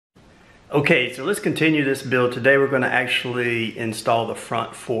Okay, so let's continue this build. Today we're going to actually install the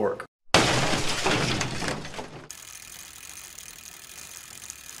front fork.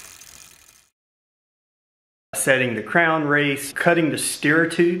 Setting the crown race, cutting the steer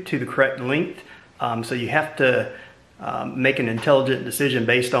tube to the correct length. So you have to make an intelligent decision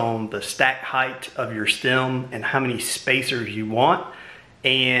based on the stack height of your stem and how many spacers you want.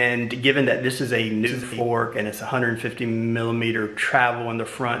 And given that this is a new fork and it's 150 millimeter travel in the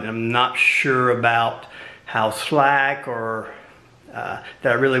front, and I'm not sure about how slack or that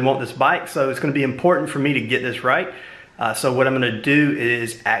I really want this bike, so it's going to be important for me to get this right. So what I'm going to do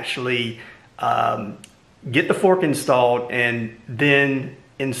is actually get the fork installed and then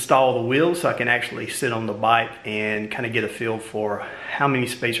install the wheels so I can actually sit on the bike and kind of get a feel for how many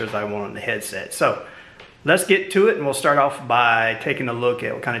spacers I want on the headset. So let's get to it, and we'll start off by taking a look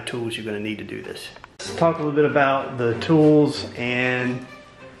at what kind of tools you're going to need to do this. Let's talk a little bit about the tools and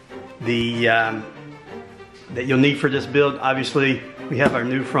the that you'll need for this build. Obviously, we have our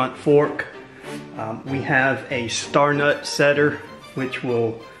new front fork. We have a star nut setter, which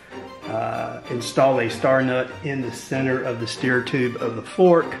will install a star nut in the center of the steer tube of the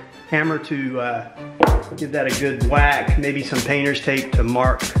fork. Hammer to give that a good whack. Maybe some painter's tape to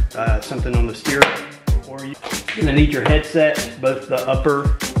mark something on the steer. Or you're gonna need your headset, both the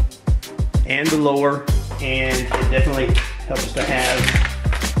upper and the lower, and it definitely helps to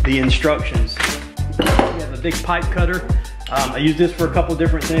have the instructions. We have a big pipe cutter. I use this for a couple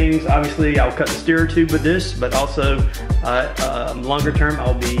different things. Obviously, I'll cut the steer tube with this, but also longer term,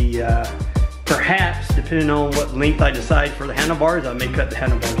 I'll be perhaps, depending on what length I decide for the handlebars, I may cut the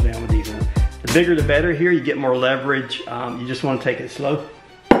handlebars down with these. The bigger the better here, you get more leverage. You just want to take it slow.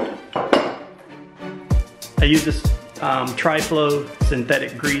 I use this Tri-Flow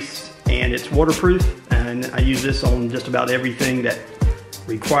synthetic grease, and it's waterproof, and I use this on just about everything that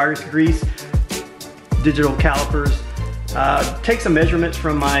requires grease. Digital calipers. Take some measurements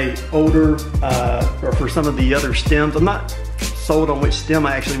from my older, or for some of the other stems. I'm not sold on which stem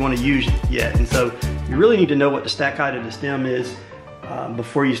I actually want to use yet, and so you really need to know what the stack height of the stem is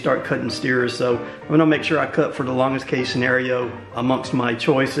before you start cutting steers. So I'm going to make sure I cut for the longest case scenario amongst my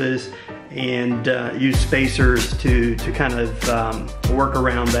choices, and use spacers to kind of work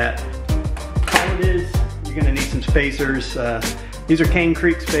around that. All it is, you're going to need some spacers. These are Cane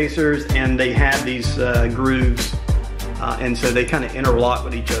Creek spacers, and they have these grooves, and so they kind of interlock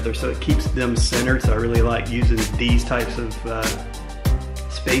with each other, so it keeps them centered. So I really like using these types of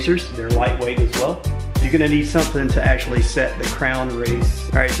spacers. They're lightweight as well. You're going to need something to actually set the crown race.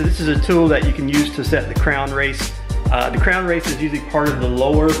 All right, so this is a tool that you can use to set the crown race. The crown race is usually part of the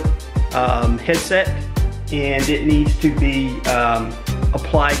lower headset, and it needs to be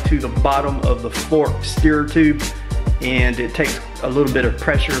applied to the bottom of the fork steer tube, and it takes a little bit of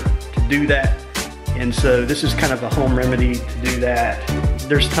pressure to do that, and so this is kind of a home remedy to do that.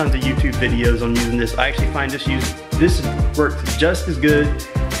 There's tons of YouTube videos on using this. I actually find this works just as good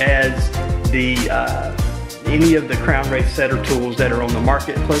as the any of the crown race setter tools that are on the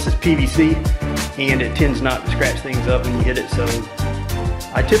market. Plus it's PVC, and it tends not to scratch things up when you hit it, so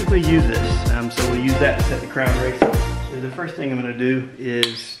I typically use this, so we'll use that to set the crown race. So the first thing I'm going to do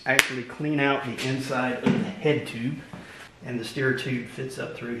is actually clean out the inside of the head tube, and the steer tube fits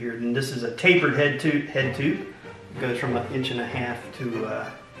up through here. And this is a tapered head tube. It goes from 1.5 inches to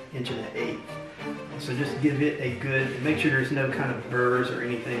 1.1 inches. So just give it a good, make sure there's no kind of burrs or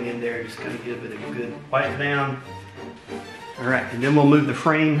anything in there. Just kind of give it a good wipe down. All right, and then we'll move the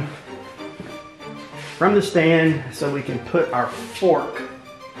frame from the stand so we can put our fork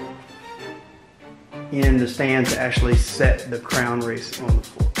in the stand to actually set the crown race on the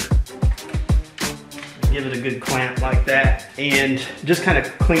fork. Give it a good clamp like that, and just kind of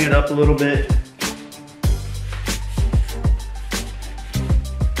clean it up a little bit.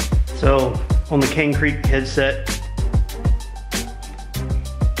 So on the Cane Creek headset,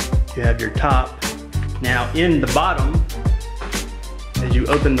 you have your top. Now in the bottom, as you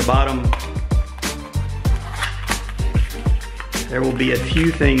open the bottom, there will be a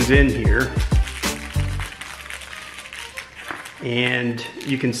few things in here. And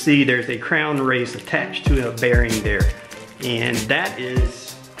you can see there's a crown race attached to a bearing there. And that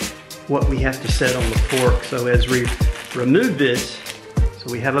is what we have to set on the fork. So as we remove this,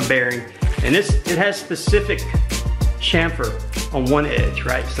 so we have a bearing, and it has specific chamfer on one edge,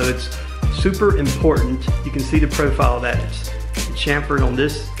 right? So it's super important. You can see the profile of that. It's chamfered on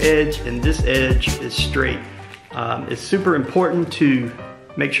this edge, and this edge is straight. It's super important to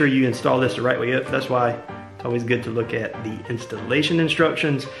make sure you install this the right way up. That's why it's always good to look at the installation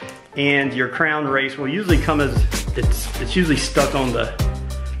instructions. And your crown race will usually come as, it's usually stuck on the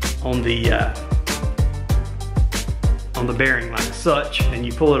on the bearing like such, and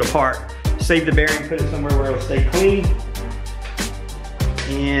you pull it apart. Save the bearing, put it somewhere where it'll stay clean.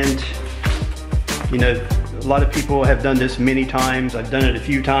 And you know, a lot of people have done this many times. I've done it a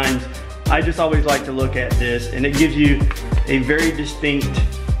few times. I just always like to look at this, and it gives you a very distinct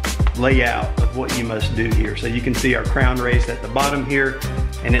layout of what you must do here. So you can see our crown race at the bottom here,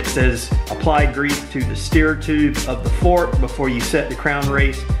 and it says apply grease to the steer tube of the fork before you set the crown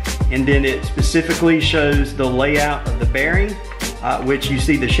race. And then it specifically shows the layout of the bearing, which you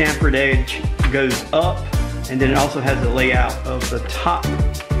see the chamfered edge goes up, and then it also has the layout of the top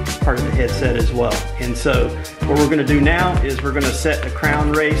part of the headset as well. And so what we're gonna do now is we're gonna set the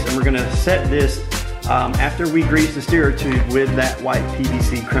crown race, and we're gonna set this after we grease the steer tube with that white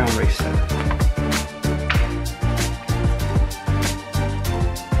PVC crown race setter.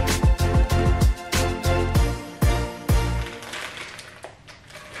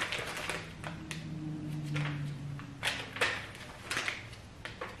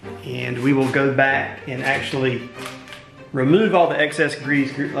 And we will go back and actually remove all the excess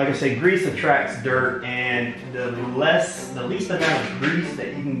grease. Like I say, grease attracts dirt, and the least amount of grease that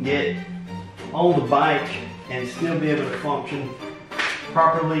you can get on the bike and still be able to function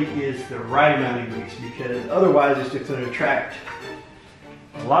properly is the right amount of grease, because otherwise it's just going to attract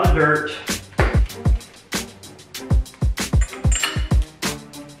a lot of dirt.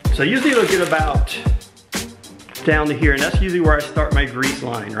 So usually it'll get about down to here, and that's usually where I start my grease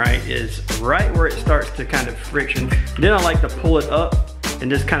line, right? Is right where it starts to kind of friction. Then I like to pull it up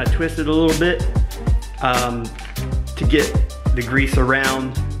and just kind of twist it a little bit to get the grease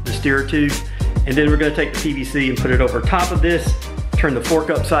around the steer tube. And then we're gonna take the PVC and put it over top of this, turn the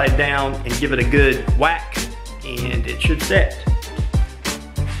fork upside down and give it a good whack, and it should set.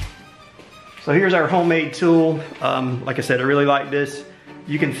 So here's our homemade tool. Like I said, I really like this.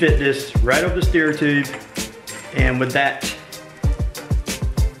 You can fit this right over the steer tube, and with that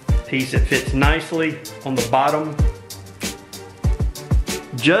piece, it fits nicely on the bottom,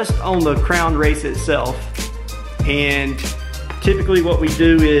 just on the crown race itself. And typically what we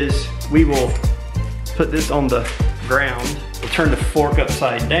do is we will put this on the ground, we'll turn the fork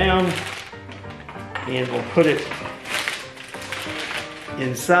upside down, and we'll put it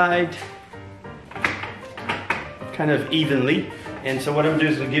inside kind of evenly. And so what I'm gonna do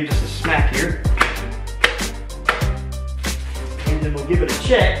is we'll give this a smack here, and then we'll give it a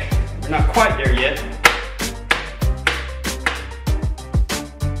check. We're not quite there yet.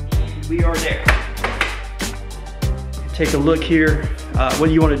 And we are there. Take a look here.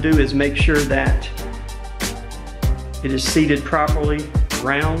 What you want to do is make sure that it is seated properly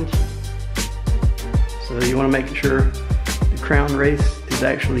round. So you want to make sure the crown race is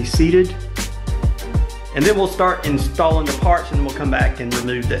actually seated. And then we'll start installing the parts, and we'll come back and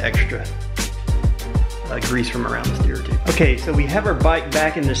remove the extra grease from around the steer tube. Okay, so we have our bike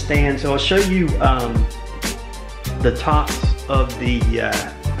back in the stand. So I'll show you the tops of the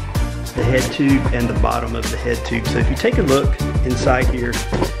head tube and the bottom of the head tube. So if you take a look inside here,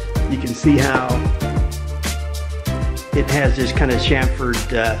 you can see how it has this kind of chamfered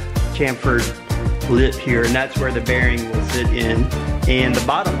lip here, and that's where the bearing will sit in. And the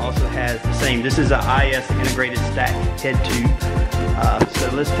bottom also has the same. This is an IS integrated stack head tube. So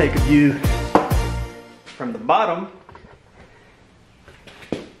let's take a view from the bottom,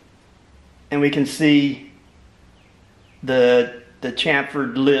 and we can see the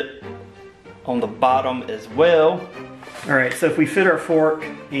chamfered lip on the bottom as well. All right, so if we fit our fork,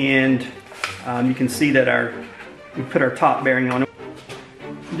 and you can see that we put our top bearing on it.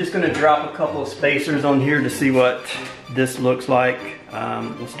 I'm just gonna drop a couple of spacers on here to see what this looks like.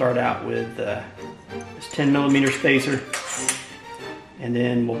 We'll start out with this 10mm spacer, and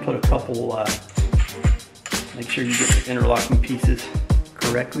then we'll put a couple, make sure you get the interlocking pieces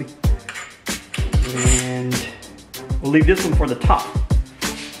correctly. And we'll leave this one for the top.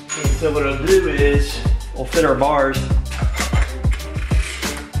 And so what I'll do is we'll fit our bars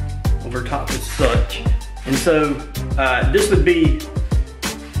over top as such. And so this would be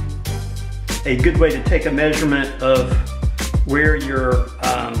a good way to take a measurement of where your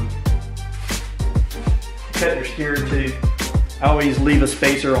cut your steer tube. I always leave a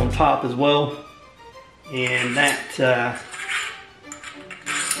spacer on top as well, and that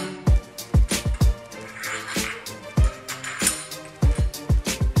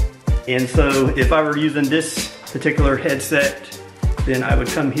and so if I were using this particular headset, then I would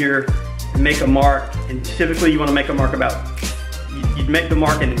come here and make a mark, and typically you want to make a mark about, you'd make the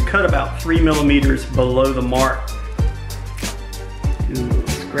mark and cut about 3mm below the mark. Do a little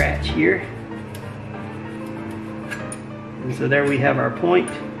scratch here. And so there we have our point.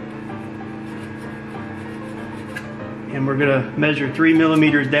 and we're gonna measure 3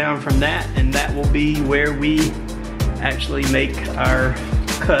 millimeters down from that, and that will be where we actually make our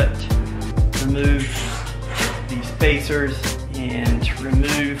cut. Remove these spacers and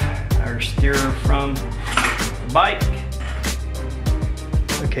remove our steerer from the bike.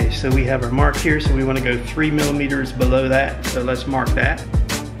 Okay, so we have our mark here, so we want to go 3 millimeters below that, so let's mark that.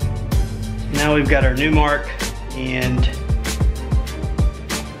 Now we've got our new mark, and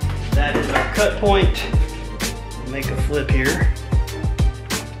that is our cut point. Make a flip here.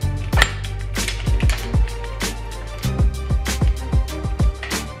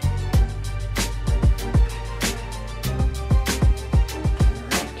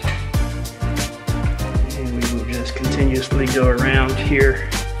 And we will just continuously go around here.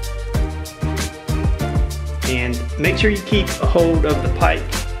 And make sure you keep a hold of the pipe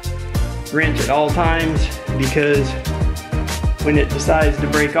wrench at all times, because when it decides to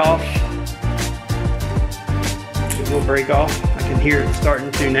break off, it will break off. I can hear it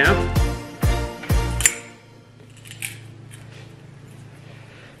starting to now.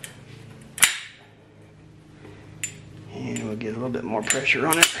 And we'll get a little bit more pressure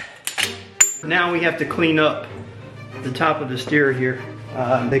on it. Now we have to clean up the top of the steer here.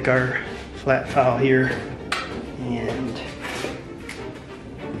 Make our flat file here and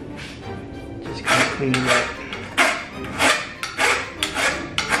just kind of clean it up.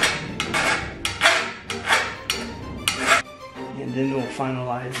 And then we'll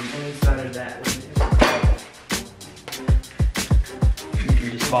finalize the inside of that. You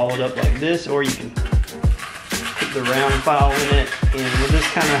can just follow it up like this, or you can put the round file in it, and we'll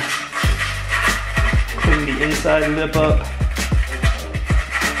just kind of clean the inside lip up,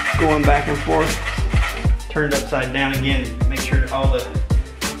 going back and forth. Turn it upside down again, make sure that all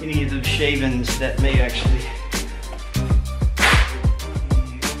any of those shavings that may actually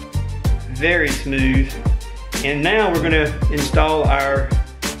very smooth. And now we're going to install our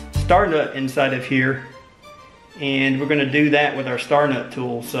star nut inside of here, and we're going to do that with our star nut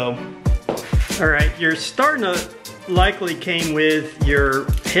tool. So, all right, your star nut likely came with your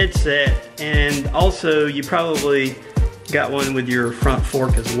headset, and also you probably got one with your front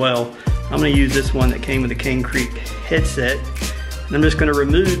fork as well. I'm going to use this one that came with the Cane Creek headset, and I'm just going to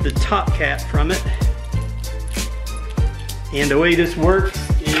remove the top cap from it. And the way this works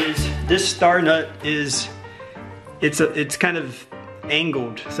is this star nut is it's kind of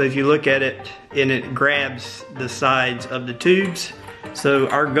angled, so if you look at it, and it grabs the sides of the tubes. So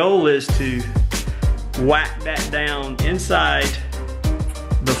our goal is to whack that down inside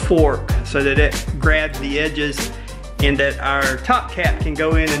the fork so that it grabs the edges, and that our top cap can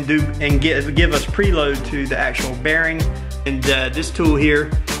go in and give us preload to the actual bearing. And this tool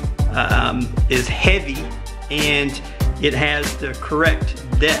here is heavy, and it has the correct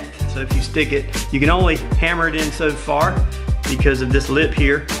depth. So if you stick it, you can only hammer it in so far because of this lip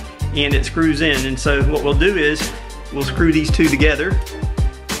here, and it screws in. And so what we'll do is we'll screw these two together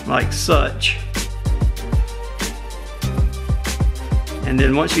like such. And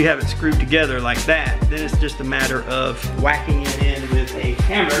then once you have it screwed together like that, then it's just a matter of whacking it in with a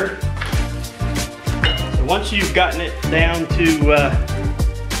hammer. So once you've gotten it down to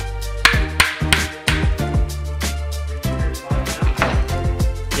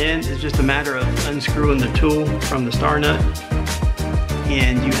then it's just a matter of unscrewing the tool from the star nut,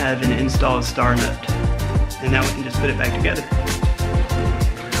 and you have an installed star nut. And now we can just put it back together.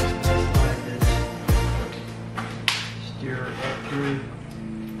 Steer up through.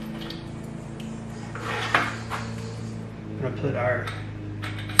 We're going to put our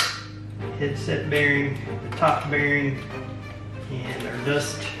headset bearing, the top bearing, and our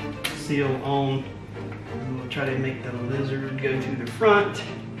dust seal on. And we'll try to make the lizard go to the front.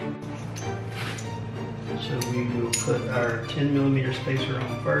 So we will put our 10 millimeter spacer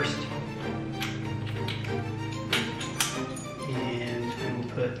on first. And we will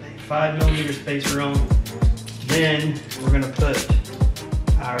put a 5 millimeter spacer on. Then we're going to put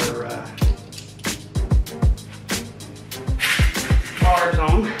our bars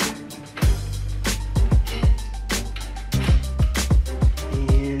on.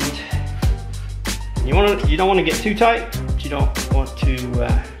 And you don't want to get too tight, but you don't want to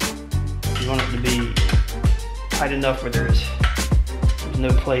you want it to be tight enough where there's no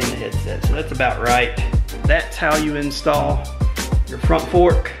play in the headset. So that's about right. That's how you install your front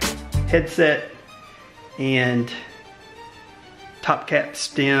fork, headset, and top cap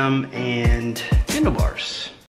stem and handlebars.